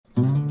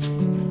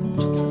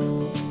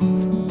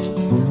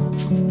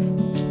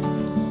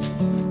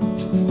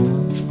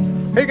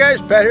Hey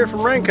guys, Pat here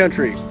from Rain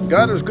Country.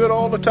 God is good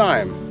all the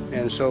time.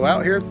 And so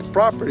out here at the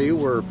property,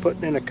 we're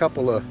putting in a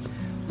couple of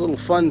little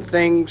fun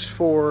things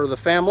for the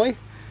family.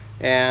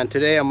 And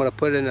today I'm going to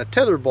put in a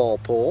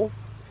tetherball pole.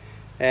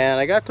 And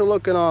I got to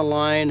looking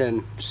online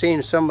and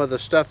seeing some of the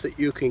stuff that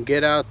you can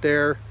get out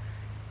there.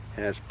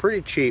 And it's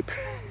pretty cheap.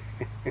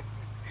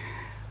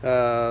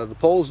 The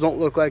poles don't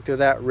look like they're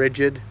that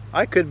rigid.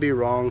 I could be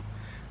wrong,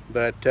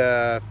 but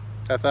I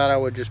thought I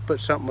would just put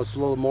something that's a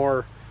little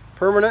more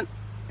permanent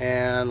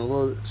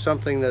and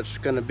something that's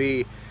going to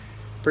be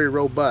pretty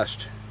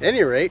robust. At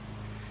any rate,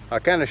 I'll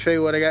kind of show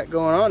you what I got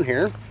going on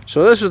here.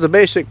 So this is the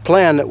basic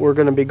plan that we're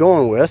going to be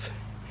going with.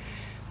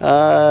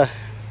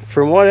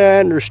 From what I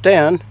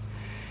understand,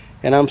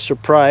 and I'm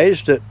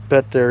surprised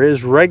that there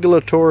is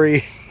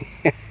regulatory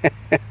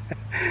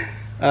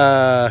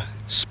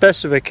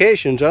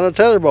specifications on a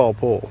tetherball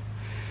pole.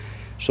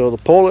 So the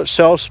pole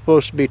itself is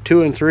supposed to be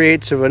 2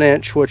 3/8 of an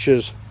inch, which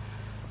is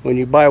when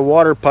you buy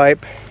water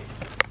pipe,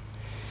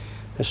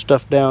 this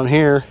stuff down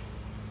here,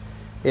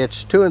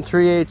 it's 2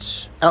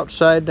 3/8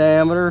 outside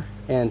diameter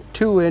and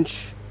 2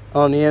 inch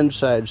on the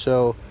inside.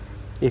 So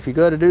if you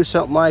go to do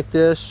something like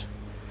this,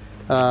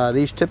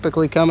 these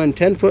typically come in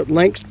 10-foot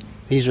lengths.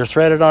 These are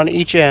threaded on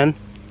each end,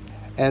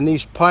 and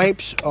these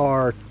pipes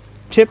are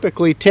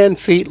typically 10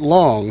 feet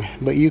long,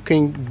 but you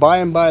can buy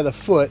them by the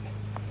foot.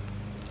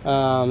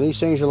 These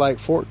things are like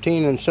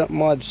 14 and something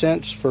odd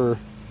cents per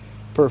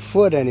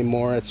foot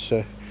anymore. It's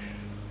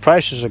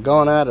prices have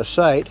gone out of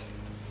sight.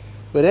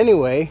 But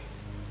anyway,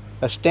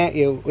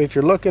 if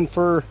you're looking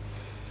for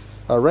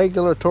a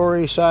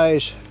regulatory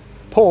size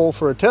pole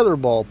for a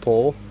tetherball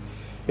pole,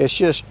 it's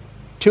just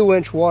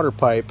 2-inch water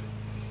pipe.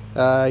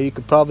 You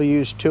could probably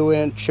use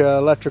 2-inch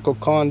electrical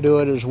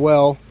conduit as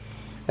well.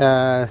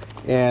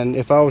 And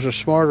if I was a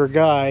smarter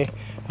guy,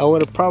 I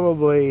would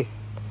have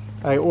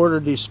I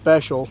ordered these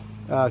special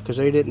because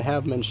they didn't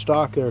have them in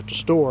stock there at the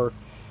store.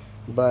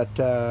 But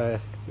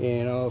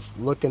you know,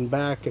 looking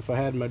back, if I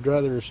had my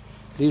druthers,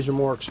 these are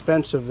more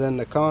expensive than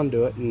the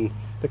conduit, and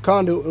the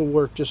conduit will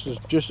work just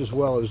as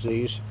well as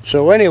these.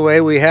 So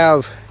anyway, we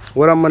have,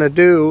 what I'm going to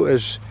do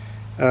is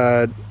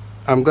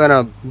I'm going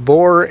to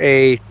bore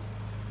a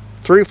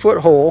 3-foot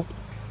hole,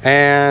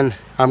 and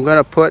I'm going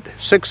to put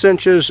 6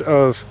 inches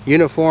of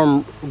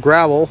uniform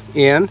gravel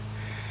in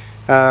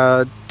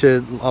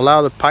to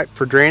allow the pipe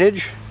for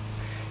drainage.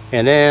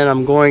 And then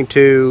I'm going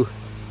to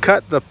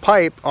cut the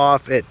pipe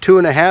off at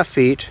 2.5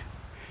 feet,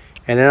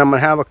 and then I'm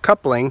going to have a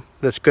coupling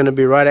that's going to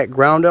be right at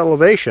ground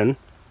elevation,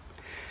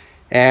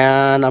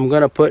 and I'm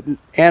going to put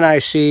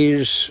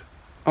NICs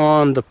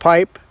on the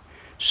pipe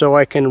so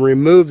I can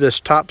remove this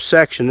top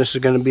section. This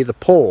is going to be the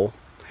pole,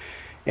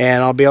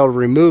 and I'll be able to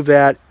remove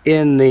that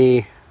in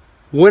the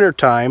winter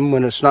time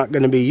when it's not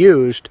going to be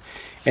used,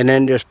 and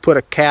then just put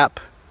a cap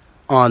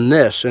on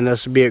this, and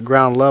this will be at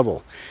ground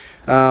level.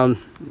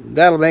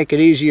 That'll make it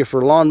easier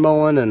for lawn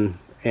mowing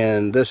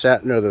and this,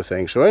 that, and other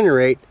things. So at any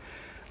rate,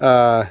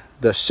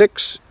 the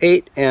 6,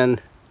 8,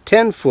 and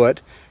 10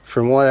 foot,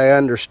 from what I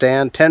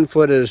understand, 10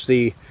 foot is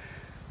the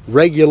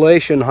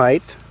regulation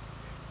height,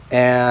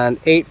 and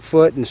 8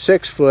 foot and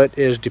 6 foot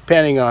is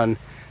depending on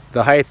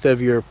the height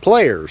of your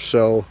players.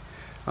 So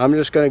I'm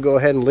just going to go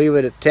ahead and leave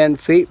it at 10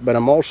 feet, but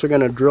I'm also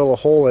going to drill a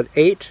hole at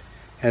 8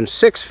 and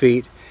 6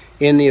 feet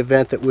in the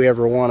event that we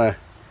ever want to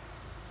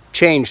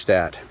change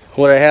that.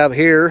 What I have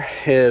here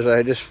is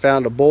I just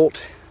found a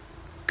bolt,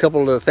 a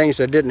couple of the things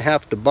I didn't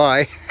have to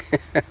buy.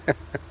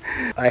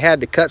 I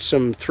had to cut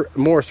some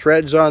more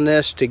threads on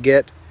this to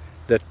get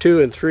the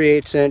 2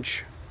 3/8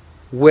 inch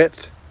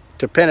width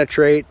to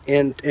penetrate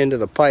into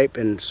the pipe,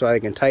 and so I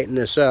can tighten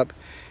this up.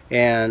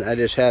 And I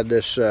just had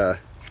this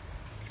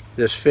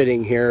this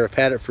fitting here. I've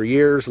had it for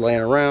years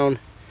laying around,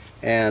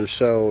 and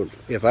so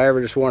if I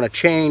ever just want to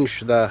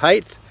change the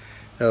height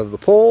of the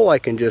pole, I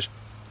can just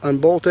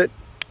unbolt it,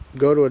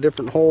 go to a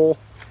different hole,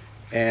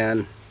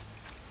 and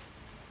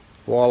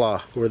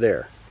voila, we're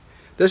there.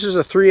 This is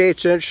a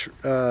 3/8 inch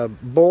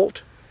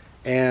bolt,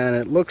 and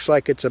it looks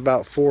like it's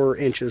about 4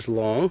 inches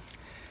long.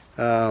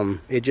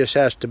 It just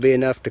has to be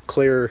enough to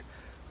clear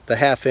the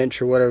 1/2 inch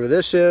or whatever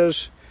this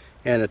is,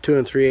 and a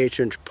 2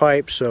 3/8 inch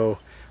pipe. So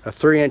a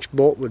 3-inch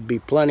bolt would be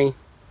plenty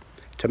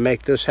to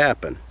make this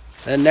happen.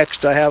 And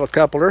next I have a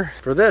coupler.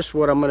 For this,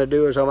 what I'm going to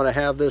do is I'm going to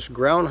have this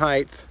ground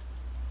height,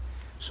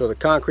 so the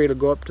concrete will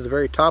go up to the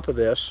very top of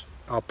this.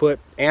 I'll put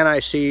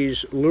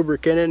NIC's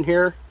lubricant in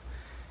here,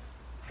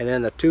 and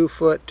then the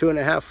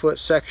 2.5 foot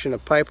section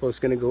of pipe is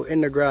going to go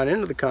in the ground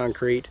into the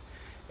concrete.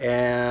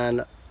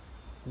 And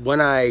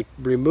when I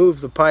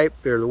remove the pipe,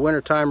 or the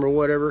winter time or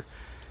whatever,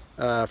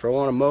 if I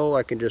want to mow,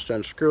 I can just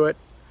unscrew it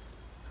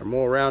or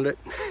mow around it.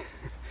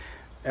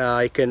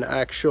 I can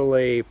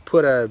actually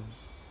put a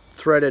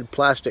threaded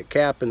plastic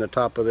cap in the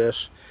top of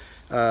this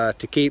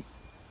to keep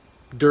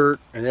dirt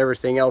and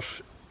everything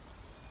else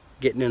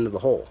getting into the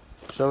hole.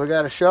 So we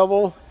got a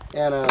shovel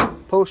and a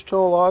post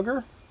hole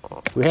auger.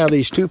 We have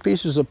these 2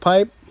 pieces of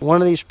pipe.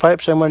 One of these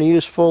pipes I'm going to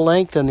use full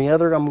length, and the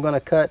other I'm going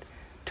to cut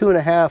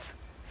 2.5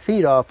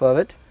 feet off of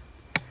it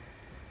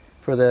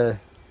for the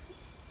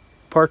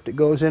part that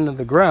goes into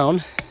the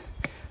ground.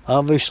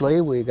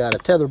 Obviously we got a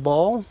tether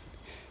ball,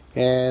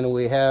 and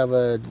we have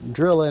a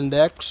drill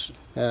index.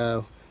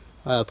 I'll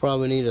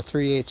probably need a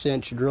 3/8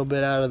 inch drill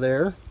bit out of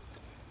there.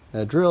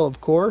 A drill,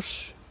 of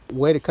course,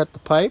 way to cut the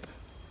pipe.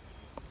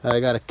 I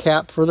got a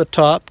cap for the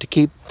top to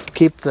keep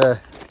the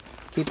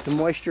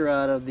moisture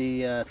out of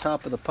the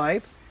top of the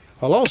pipe.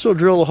 I'll also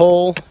drill a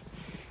hole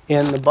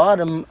in the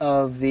bottom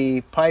of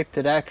the pipe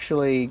that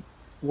actually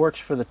works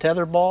for the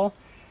tether ball,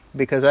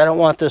 because I don't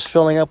want this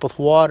filling up with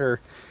water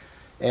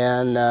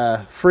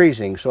and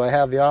freezing. So I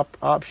have the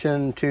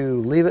option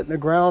to leave it in the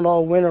ground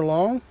all winter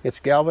long. It's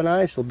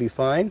galvanized, it'll be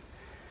fine.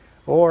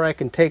 Or I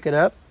can take it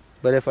up,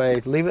 but if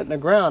I leave it in the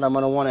ground, I'm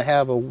going to want to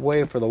have a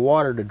way for the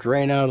water to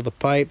drain out of the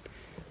pipe.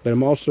 But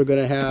I'm also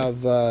going to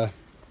have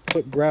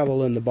put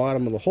gravel in the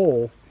bottom of the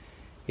hole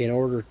in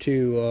order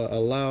to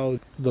allow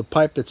the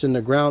pipe that's in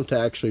the ground to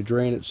actually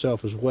drain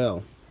itself as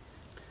well.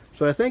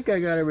 So I think I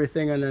got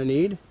everything I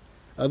need.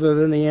 Other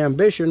than the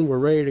ambition, we're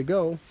ready to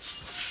go.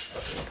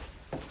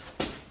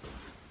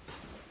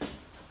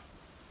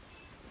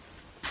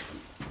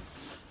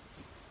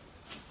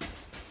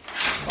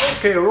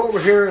 Okay, we're over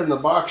here in the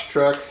box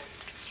truck,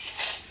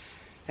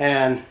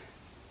 and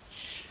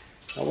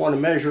I want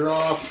to measure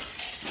off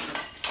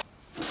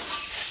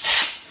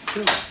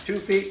 2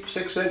 feet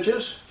 6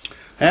 inches,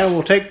 and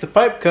we'll take the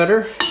pipe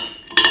cutter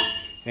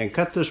and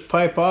cut this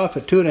pipe off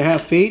at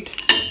 2.5 feet.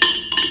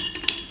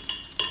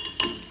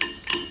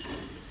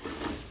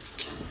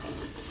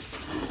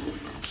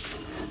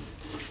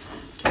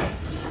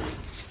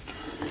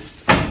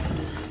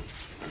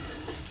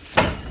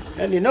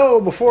 And you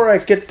know, before I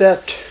get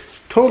that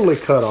totally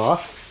cut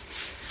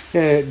off,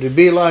 it'd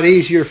be a lot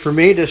easier for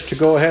me just to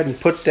go ahead and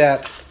put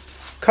that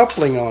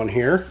coupling on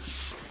here.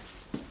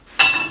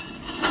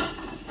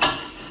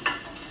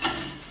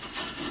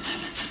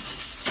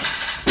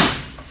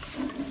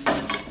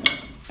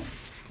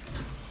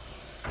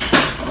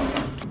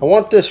 I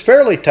want this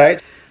fairly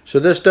tight so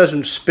this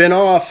doesn't spin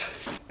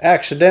off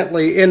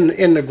accidentally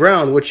in the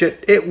ground, which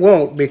it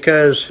won't,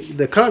 because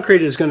the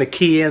concrete is going to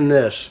key in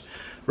this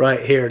right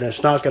here, and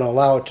it's not going to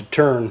allow it to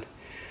turn.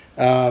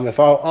 If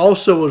I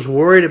also was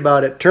worried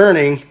about it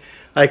turning,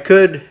 I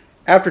could,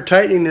 after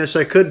tightening this,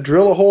 I could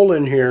drill a hole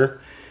in here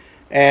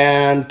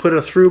and put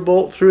a through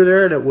bolt through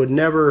there, and it would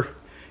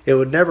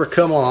never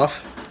come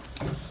off.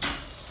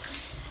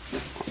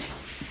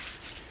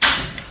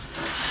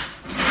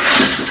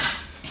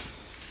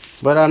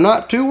 But I'm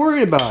not too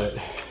worried about it.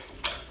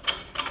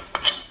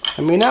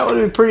 I mean, that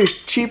would be pretty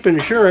cheap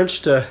insurance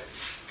to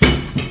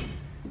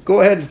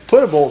go ahead and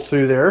put a bolt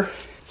through there.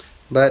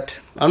 But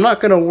I'm not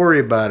going to worry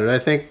about it. I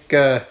think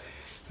the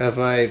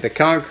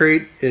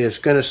concrete is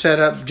going to set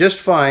up just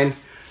fine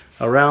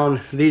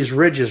around these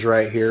ridges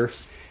right here,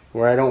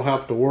 where I don't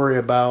have to worry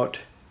about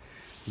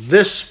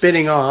this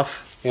spinning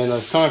off, and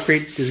the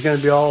concrete is going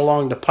to be all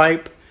along the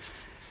pipe,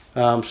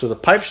 so the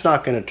pipe's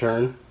not going to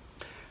turn.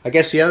 I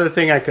guess the other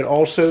thing I could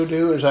also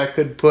do is I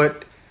could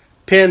put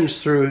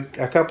pins through,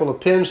 a couple of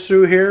pins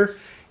through here,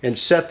 and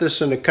set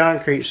this in the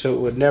concrete so it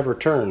would never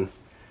turn.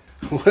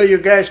 Well, you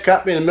guys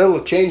caught me in the middle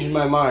of changing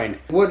my mind.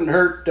 It wouldn't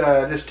hurt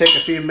just take a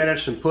few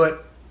minutes and put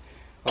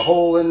a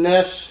hole in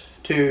this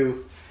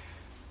to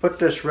put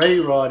this ready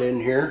rod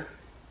in here,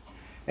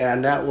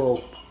 and that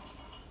will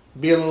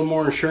be a little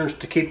more insurance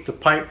to keep the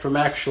pipe from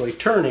actually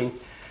turning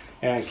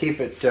and keep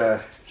it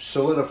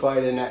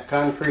solidified in that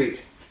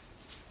concrete.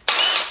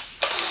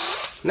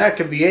 And that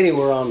could be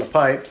anywhere on the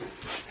pipe.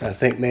 I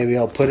think maybe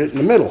I'll put it in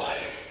the middle.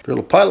 Drill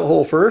a pilot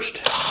hole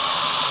first.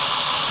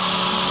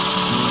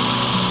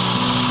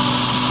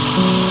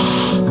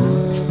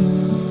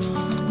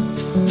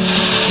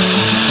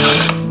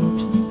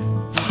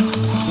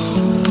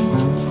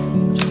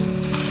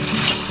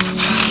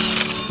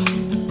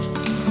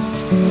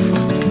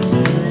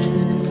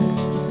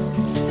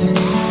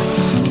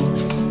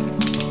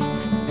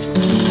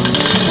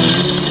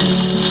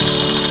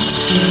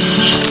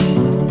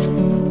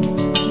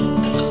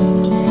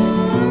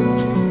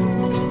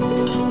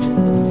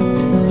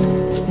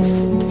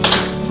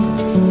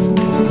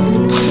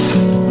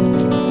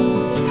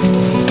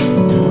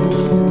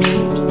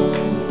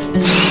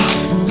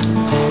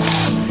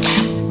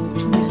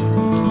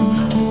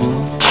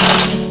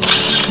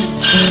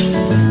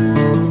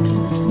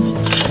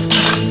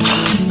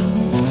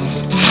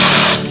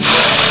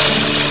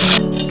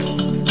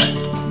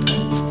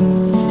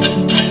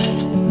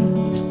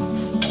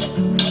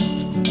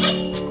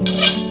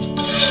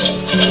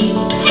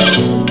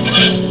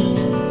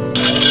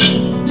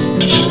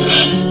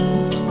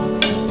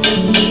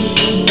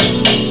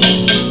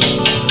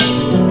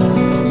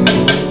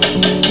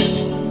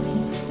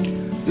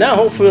 Now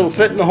hopefully it'll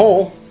fit in the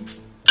hole.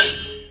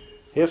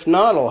 If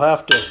not, I'll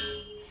have to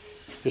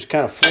just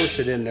kind of force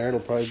it in there. It'll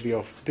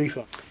probably be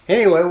fine.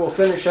 Anyway, we'll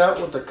finish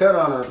out with the cut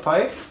on our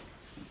pipe.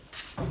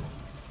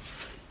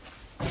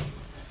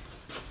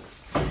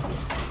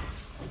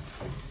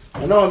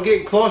 I know I'm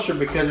getting closer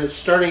because it's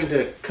starting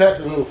to cut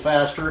a little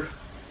faster.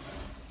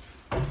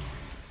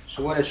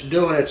 So what it's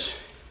doing, it's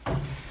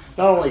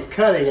not only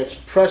cutting, it's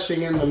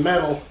pressing in the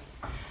metal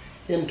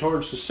in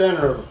towards the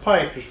center of the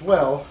pipe as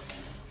well,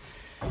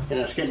 and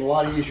it's getting a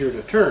lot easier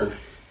to turn.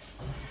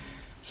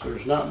 So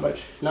there's not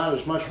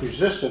as much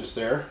resistance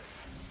there.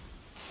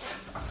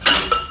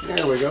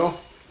 There we go.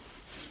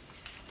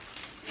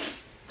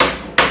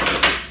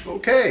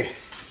 Okay,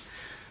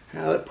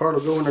 now that part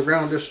will go in the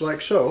ground just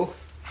like so.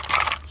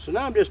 So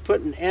now I'm just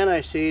putting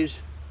anti-seize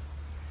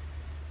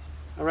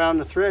around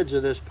the threads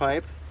of this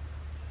pipe.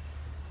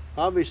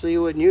 Obviously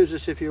you wouldn't use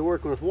this if you're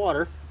working with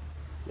water,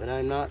 but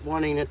I'm not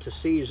wanting it to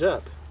seize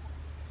up.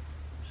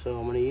 So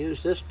I'm going to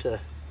use this to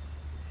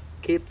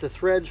keep the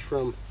threads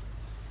from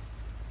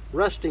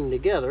rusting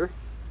together.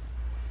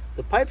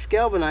 The pipe's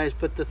galvanized,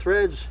 but the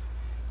threads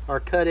are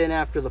cut in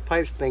after the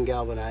pipe's been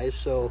galvanized,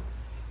 so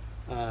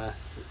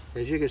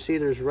as you can see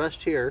there's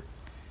rust here,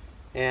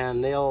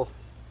 and they'll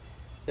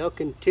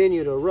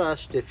continue to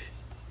rust if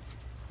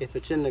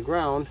it's in the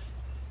ground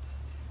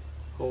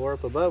or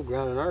up above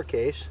ground in our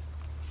case,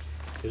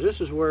 because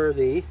this is where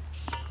the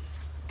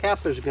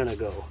cap is going to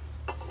go.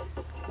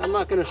 I'm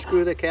not going to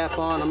screw the cap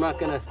on. I'm not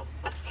going to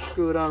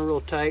screw it on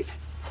real tight,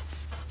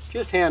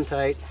 just hand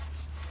tight,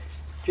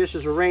 just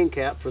as a rain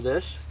cap for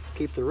this,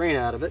 keep the rain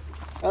out of it.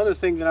 Other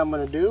thing that I'm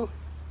going to do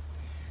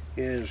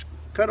is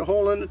cut a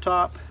hole in the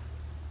top,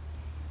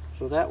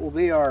 so that will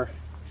be our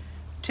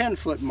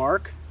 10-foot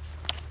mark.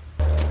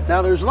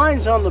 Now there's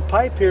lines on the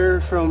pipe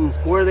here from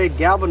where they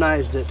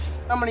galvanized it.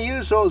 I'm going to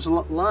use those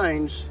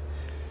lines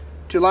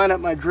to line up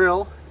my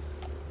drill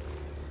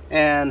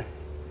and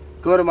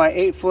go to my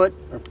 8-foot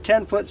or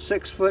 10-foot,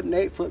 6-foot, and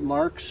 8-foot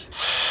marks.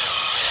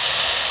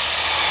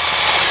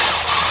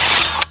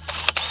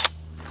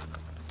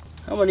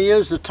 I'm going to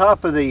use the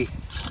top of the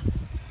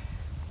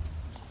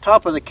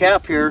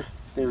cap here.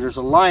 There's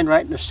a line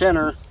right in the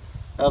center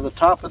of the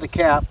top of the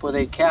cap where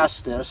they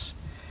cast this,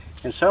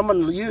 and so I'm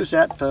going to use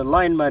that to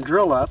line my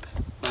drill up,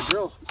 my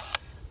drill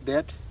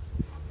bit,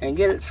 and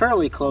get it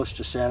fairly close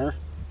to center.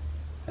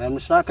 And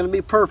it's not going to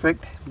be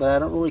perfect, but I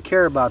don't really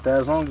care about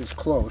that as long as it's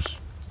close.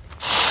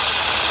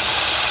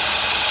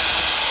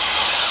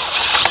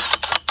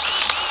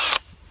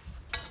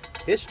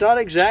 It's not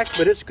exact,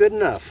 but it's good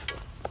enough.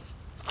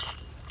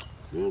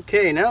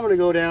 Okay, now I'm going to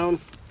go down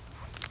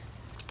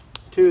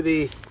to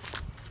the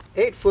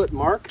 8-foot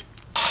mark.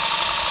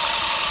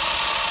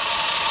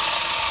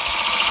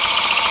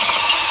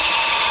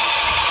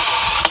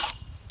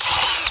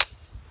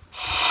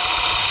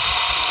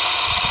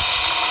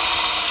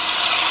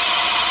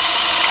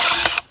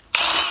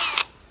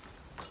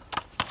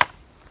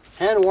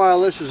 And while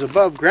this is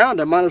above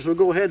ground, I might as well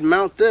go ahead and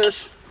mount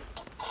this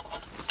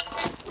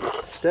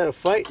instead of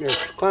fighting or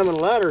climbing a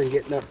ladder and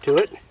getting up to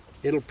it.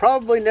 It'll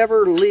probably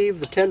never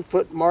leave the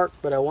 10-foot mark,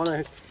 but I want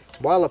to,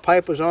 while the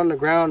pipe was on the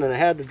ground and I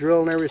had the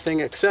drill and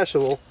everything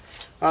accessible,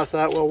 I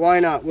thought, well, why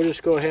not? We'll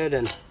just go ahead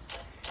and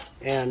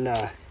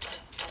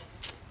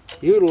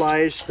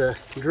utilize the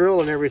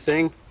drill and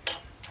everything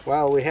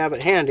while we have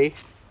it handy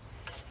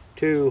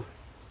to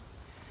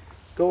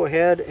go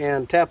ahead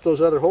and tap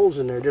those other holes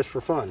in there just for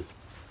fun.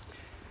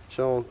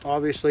 So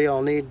obviously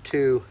I'll need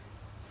to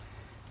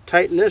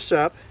tighten this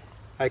up.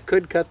 I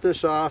could cut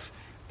this off,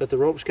 but the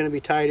rope's going to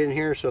be tied in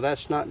here, so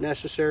that's not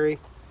necessary.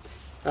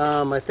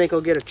 I think I'll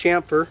get a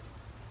chamfer.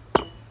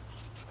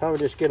 Probably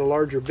just get a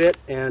larger bit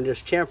and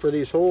just chamfer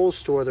these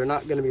holes to where they're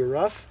not going to be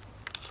rough.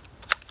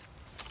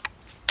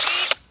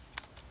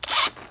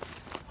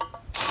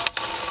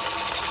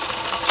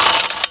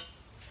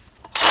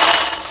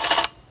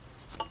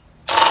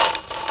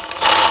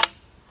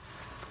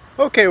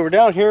 Okay, we're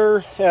down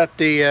here at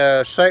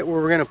the site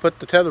where we're going to put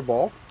the tether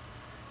ball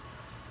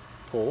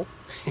pole.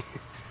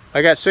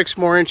 I got 6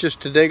 more inches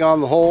to dig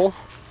on the hole,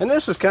 and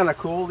this is kind of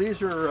cool.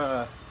 These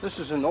are this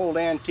is an old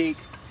antique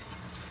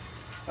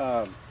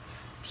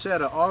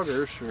set of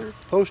augers, or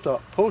post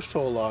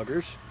hole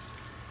augers.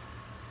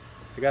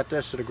 I got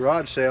this at a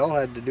garage sale. I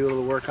had to do a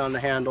little work on the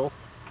handle,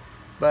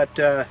 but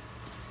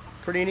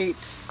pretty neat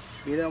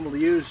being able to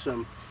use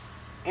some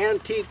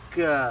antique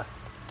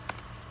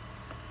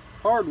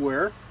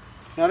hardware.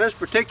 Now this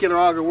particular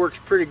auger works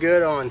pretty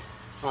good on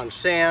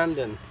sand,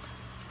 and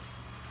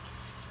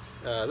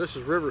this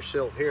is river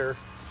silt here,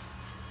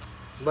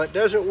 but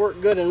doesn't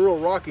work good in real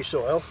rocky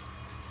soil.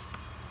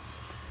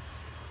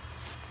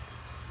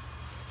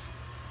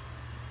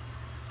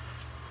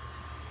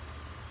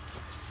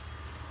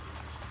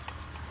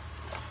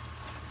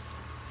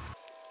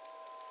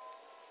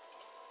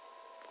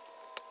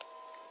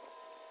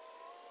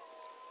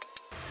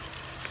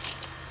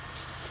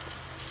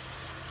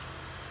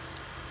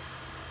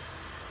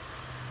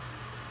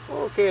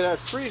 Okay,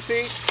 that's 3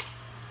 feet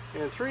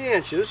and 3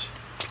 inches.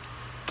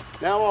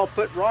 Now I'll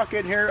put rock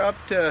in here up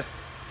to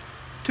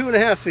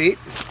 2.5 feet.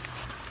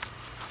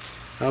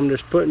 I'm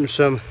just putting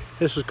some,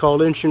 this is called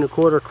 1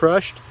 1/4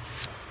 crushed.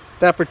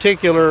 That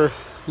particular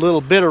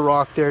little bit of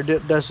rock there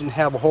doesn't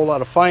have a whole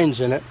lot of fines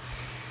in it,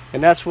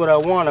 and that's what I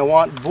want. I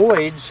want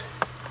voids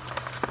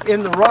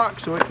in the rock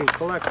so it can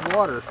collect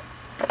water.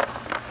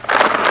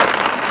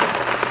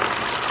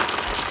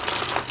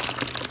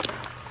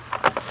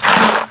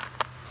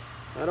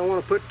 I don't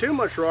want to put too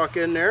much rock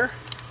in there,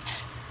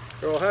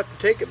 or we'll have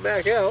to take it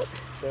back out.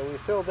 So we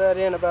filled that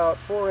in about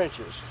 4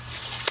 inches.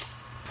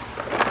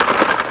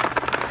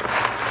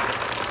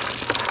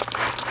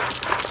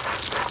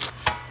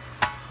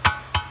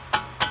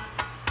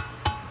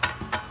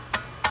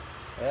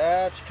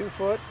 That's 2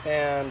 foot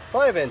and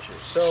 5 inches.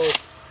 So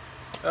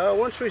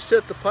once we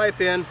set the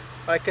pipe in,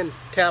 I can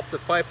tap the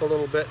pipe a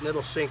little bit and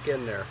it'll sink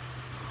in there.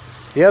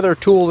 The other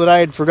tool that I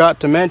had forgot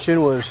to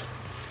mention was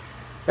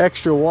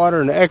extra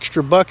water and an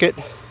extra bucket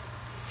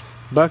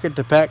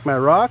to pack my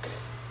rock,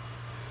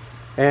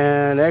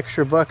 and an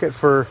extra bucket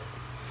for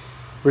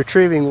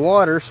retrieving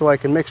water so I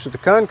can mix with the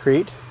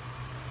concrete,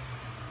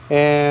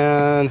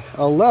 and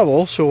a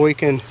level so we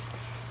can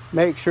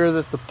make sure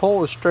that the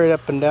pole is straight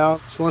up and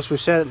down so once we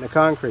set it in the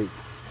concrete.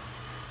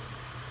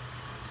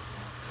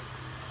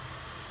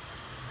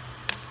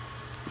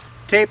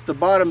 Tape the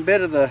bottom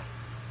bit of the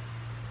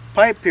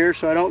pipe here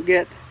so I don't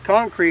get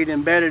concrete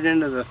embedded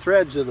into the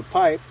threads of the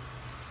pipe,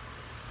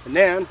 and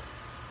then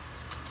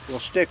we'll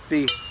stick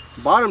the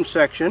bottom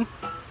section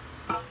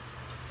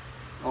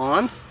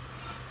on,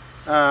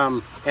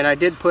 and I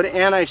did put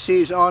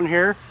anti-seize on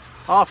here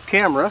off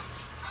camera,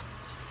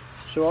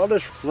 so I'll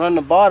just run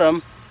the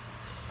bottom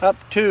up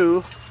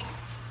to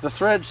the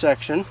thread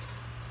section,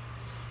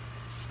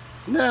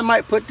 and then I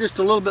might put just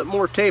a little bit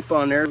more tape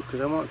on there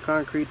because I want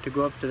concrete to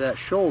go up to that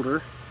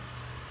shoulder.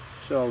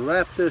 So I'll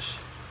wrap this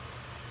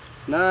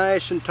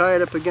nice and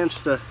tight up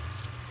against the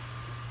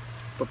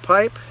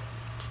pipe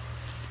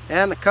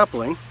and the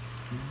coupling.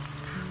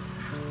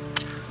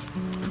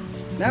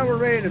 Now we're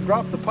ready to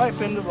drop the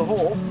pipe into the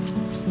hole.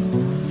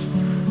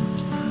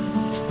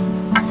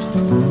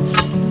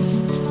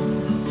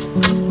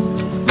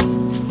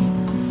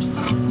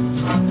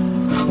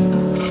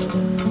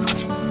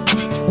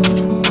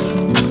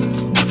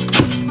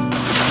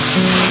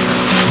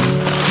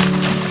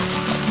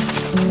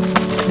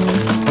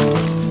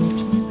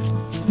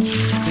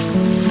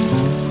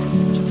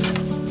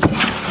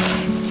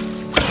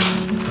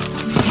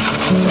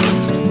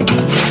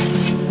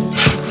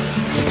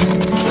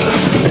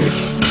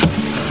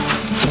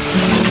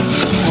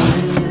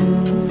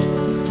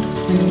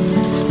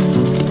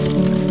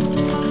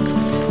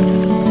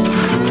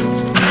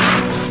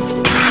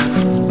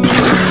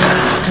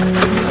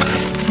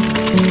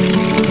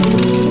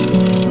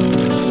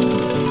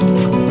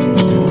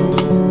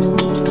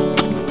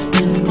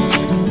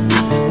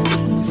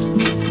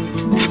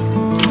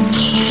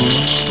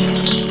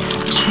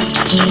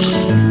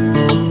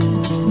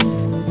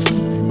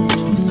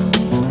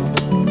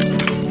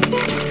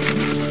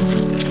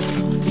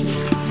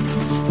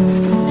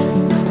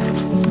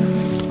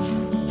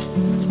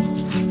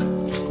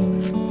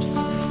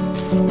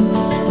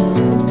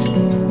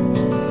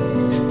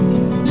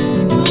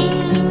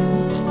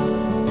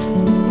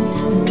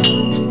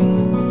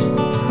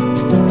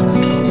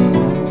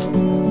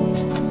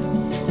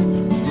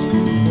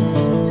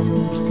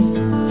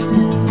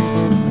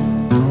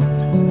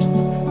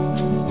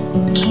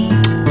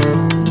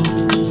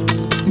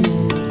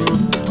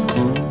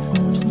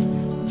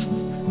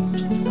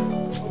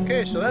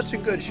 So that's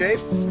in good shape.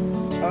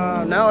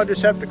 Now I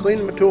just have to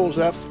clean my tools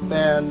up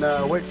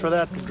and wait for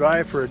that to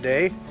dry for a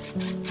day.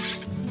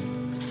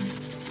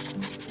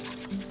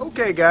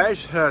 Okay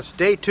guys, it's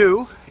day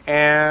 2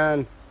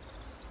 and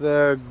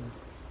the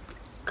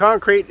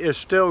concrete is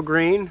still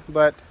green,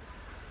 but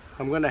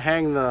I'm going to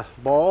hang the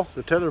ball,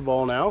 the tether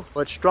ball now.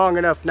 But it's strong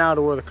enough now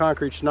to where the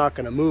concrete's not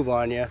going to move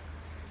on you.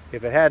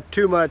 If it had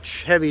too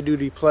much heavy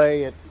duty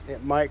play,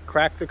 it might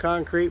crack the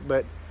concrete,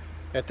 but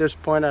at this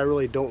point I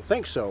really don't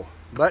think so.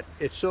 But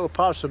it's still a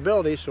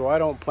possibility, so I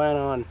don't plan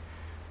on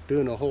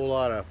doing a whole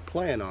lot of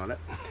playing on it.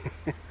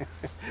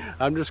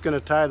 I'm just going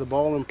to tie the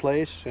ball in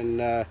place and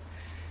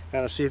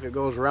kind of see if it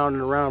goes around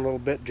and around a little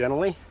bit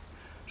gently.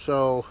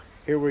 So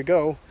here we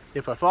go.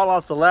 If I fall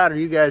off the ladder,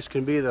 you guys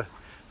can be the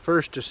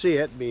first to see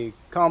it. Be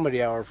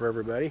comedy hour for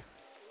everybody.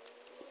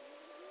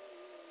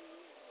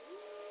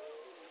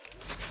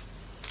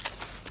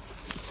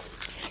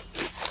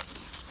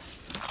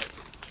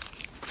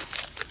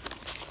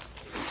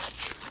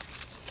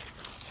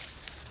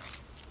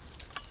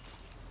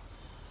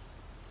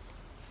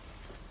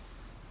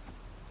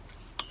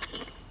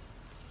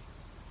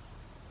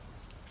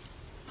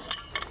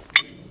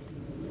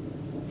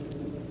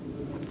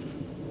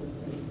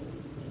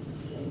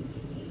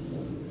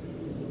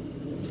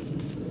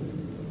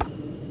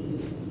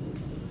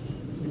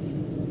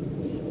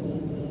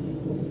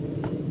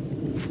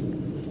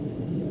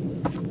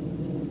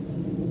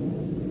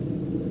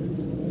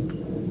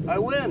 I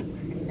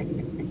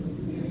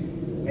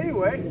win.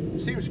 Anyway,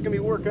 seems to be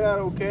working out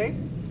okay.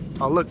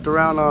 I looked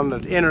around on the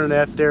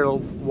internet there a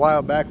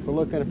while back for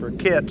looking for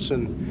kits,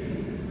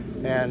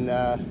 and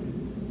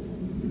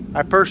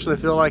I personally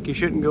feel like you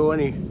shouldn't go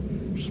any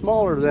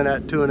smaller than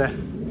that 2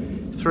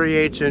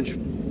 3/8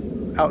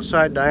 inch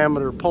outside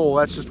diameter pole.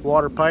 That's just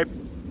water pipe.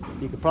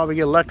 You could probably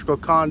get electrical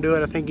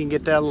conduit. I think you can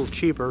get that a little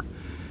cheaper.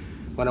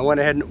 When I went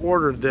ahead and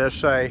ordered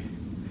this, I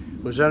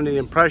was under the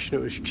impression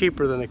it was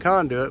cheaper than the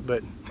conduit,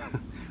 but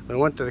when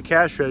I went to the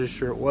cash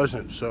register, it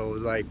wasn't. So it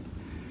was like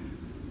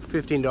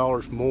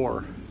 $15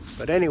 more.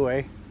 But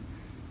anyway,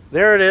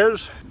 there it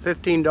is.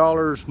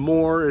 $15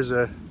 more is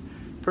a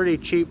pretty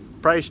cheap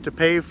price to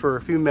pay for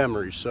a few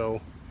memories.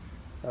 So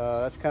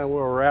that's kind of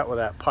where we're at with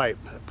that pipe.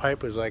 That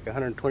pipe was like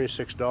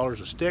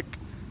 $126 a stick.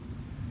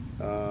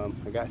 I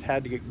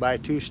had to buy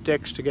 2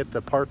 sticks to get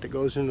the part that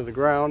goes into the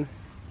ground,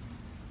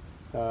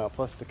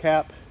 plus the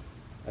cap.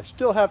 I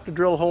still have to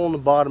drill a hole in the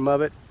bottom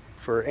of it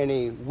for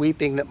any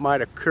weeping that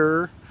might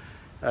occur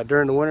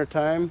during the winter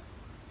time.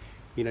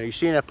 You know, you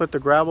seen I put the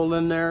gravel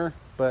in there,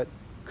 but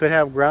could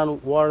have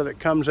groundwater that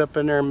comes up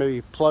in there,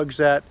 maybe plugs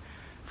that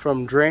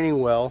from draining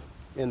well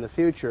in the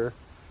future.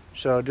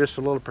 So just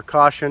a little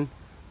precaution.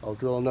 I'll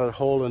drill another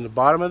hole in the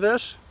bottom of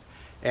this,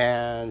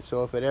 and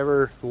so if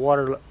the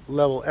water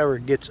level ever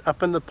gets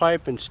up in the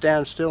pipe and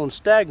stands still and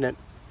stagnant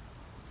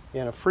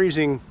in a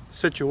freezing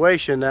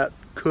situation, that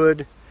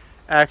could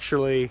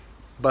actually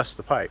bust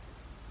the pipe.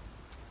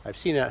 I've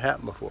seen that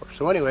happen before.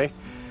 So anyway,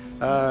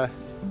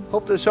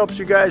 hope this helps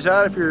you guys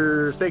out if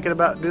you're thinking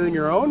about doing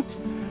your own.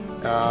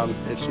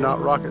 It's not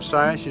rocket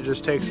science, it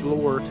just takes a little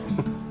work.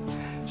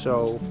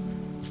 So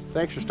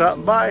thanks for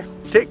stopping by.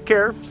 Take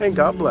care and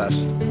God bless.